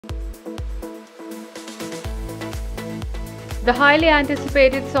The highly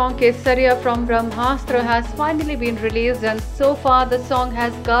anticipated song Kesariya from Brahmastra has finally been released, and so far the song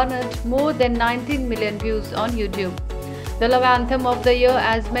has garnered more than 19 million views on YouTube. The love anthem of the year,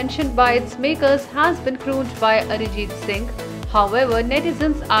 as mentioned by its makers, has been crooned by Arijit Singh. However,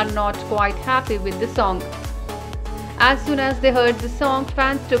 netizens are not quite happy with the song. As soon as they heard the song,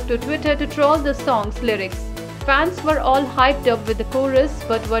 fans took to Twitter to troll the song's lyrics. Fans were all hyped up with the chorus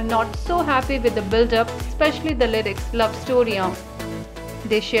but were not so happy with the build-up, especially the lyrics "Love Storia."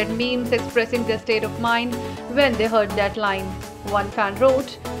 They shared memes expressing their state of mind when they heard that line. One fan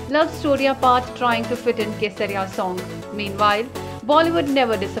wrote, "Love Storia part trying to fit in Kesariya song." Meanwhile, Bollywood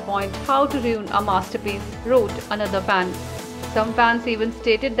never disappoint. How to ruin a masterpiece, wrote another fan. Some fans even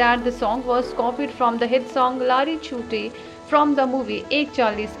stated that the song was copied from the hit song Lari Chuti from the movie Ek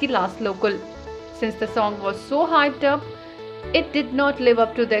Charlie's Ki Last Local. Since the song was so hyped up, it did not live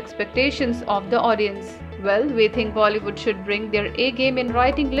up to the expectations of the audience. Well, we think Bollywood should bring their A game in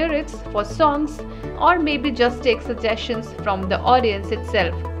writing lyrics for songs, or maybe just take suggestions from the audience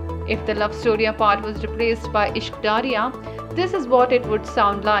itself. If the Love Storia part was replaced by Ishq Dariya, this is what it would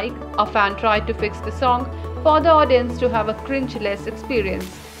sound like. A fan tried to fix the song for the audience to have a cringe-less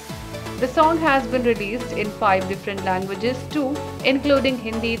experience. The song has been released in 5 different languages too, including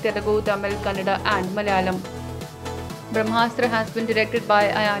Hindi, Telugu, Tamil, Kannada and Malayalam. Brahmastra has been directed by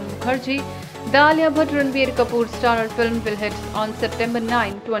Ayan Mukherjee. The Alia Bhatt Ranbir Kapoor starrer film will hit on September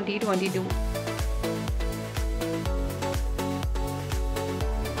 9, 2022.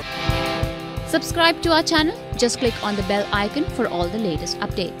 Subscribe to our channel. Just click on the bell icon for all the latest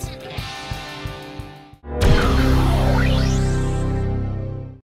updates.